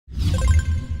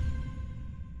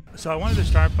So I wanted to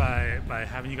start by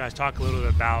having you guys talk a little bit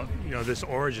about this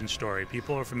origin story.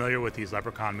 People are familiar with these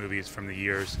Leprechaun movies from the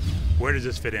years. Where does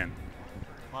this fit in?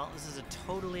 Well, this is a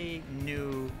totally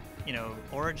new,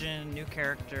 origin, new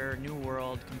character, new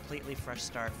world, completely fresh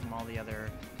start from all the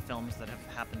other films that have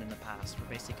happened in the past. We're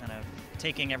basically kind of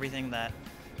taking everything that,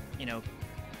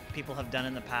 people have done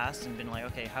in the past and been like,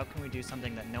 okay, how can we do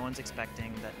something that no one's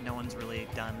expecting, that no one's really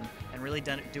done, and really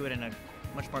do it in a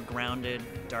much more grounded,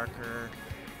 darker,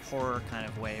 horror kind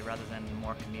of way rather than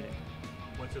more comedic.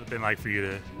 What's it been like for you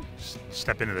to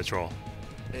step into this role?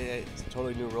 It's a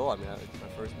totally new role. I mean, it's my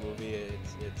first movie. It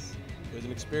was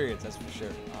an experience, that's for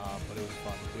sure. But it was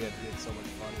fun. We had so much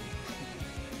fun.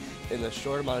 In the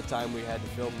short amount of time we had to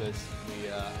film this, I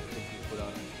think we put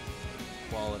on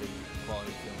quality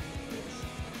film.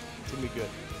 It's gonna be good.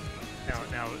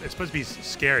 Now it's supposed to be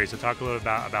scary. So talk a little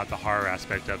about the horror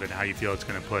aspect of it and how you feel it's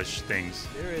going to push things.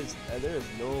 There is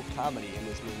no comedy in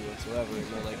this movie whatsoever.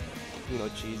 No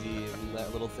cheesy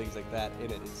and little things like that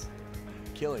in it. It's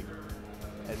killing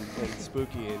and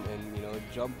spooky and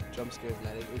jump scares and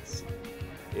that.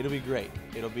 It'll be great.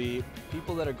 It'll be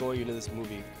people that are going into this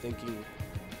movie thinking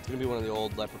it's gonna be one of the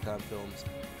old Leprechaun films.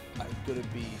 I'm gonna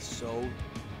be so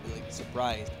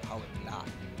surprised how it's not.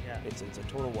 Yeah. It's a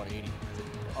total 180.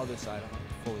 It's the other side of it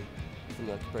fully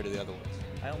compared to the other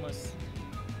ones.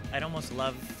 I'd almost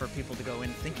love for people to go in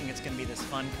thinking it's going to be this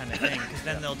fun kind of thing, because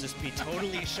then they'll just be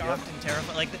totally shocked and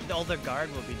terrified. Like all their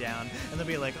guard will be down, and they'll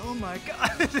be like, "Oh my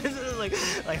God!" This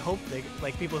is I hope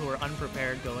people who are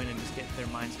unprepared go in and just get their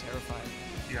minds terrified.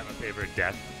 Do you have a favorite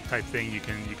death type thing you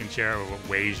can share, or what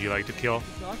ways you like to kill?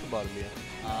 Talk about them yet?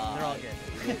 They're all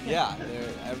good. Yeah,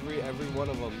 every one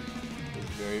of them is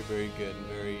very, very good and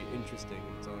very interesting.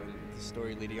 So the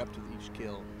story leading up to each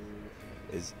kill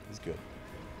is good.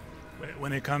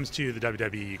 When it comes to the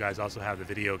WWE, you guys also have the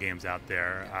video games out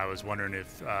there. I was wondering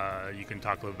if you can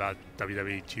talk a little about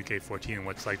WWE 2K14 and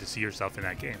what it's like to see yourself in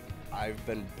that game. I've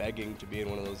been begging to be in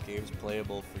one of those games,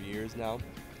 playable, for years now.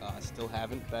 Still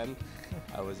haven't been.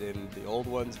 I was in the old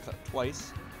ones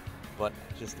twice, but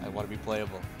I want to be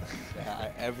playable.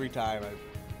 Every time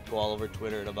I go all over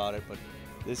Twitter and about it, but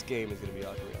this game is going to be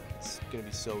unreal. It's going to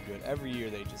be so good. Every year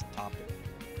they just top it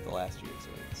the last year. So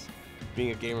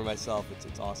being a gamer myself,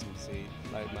 it's awesome to see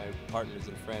my partners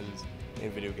and friends in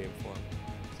video game form.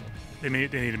 So. They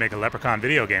need to make a Leprechaun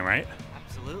video game, right?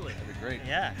 Absolutely. That'd be great.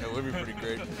 Yeah. That would be pretty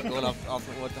great. Going off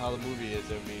of how the movie is,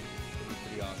 it'd be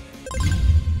pretty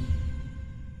awesome.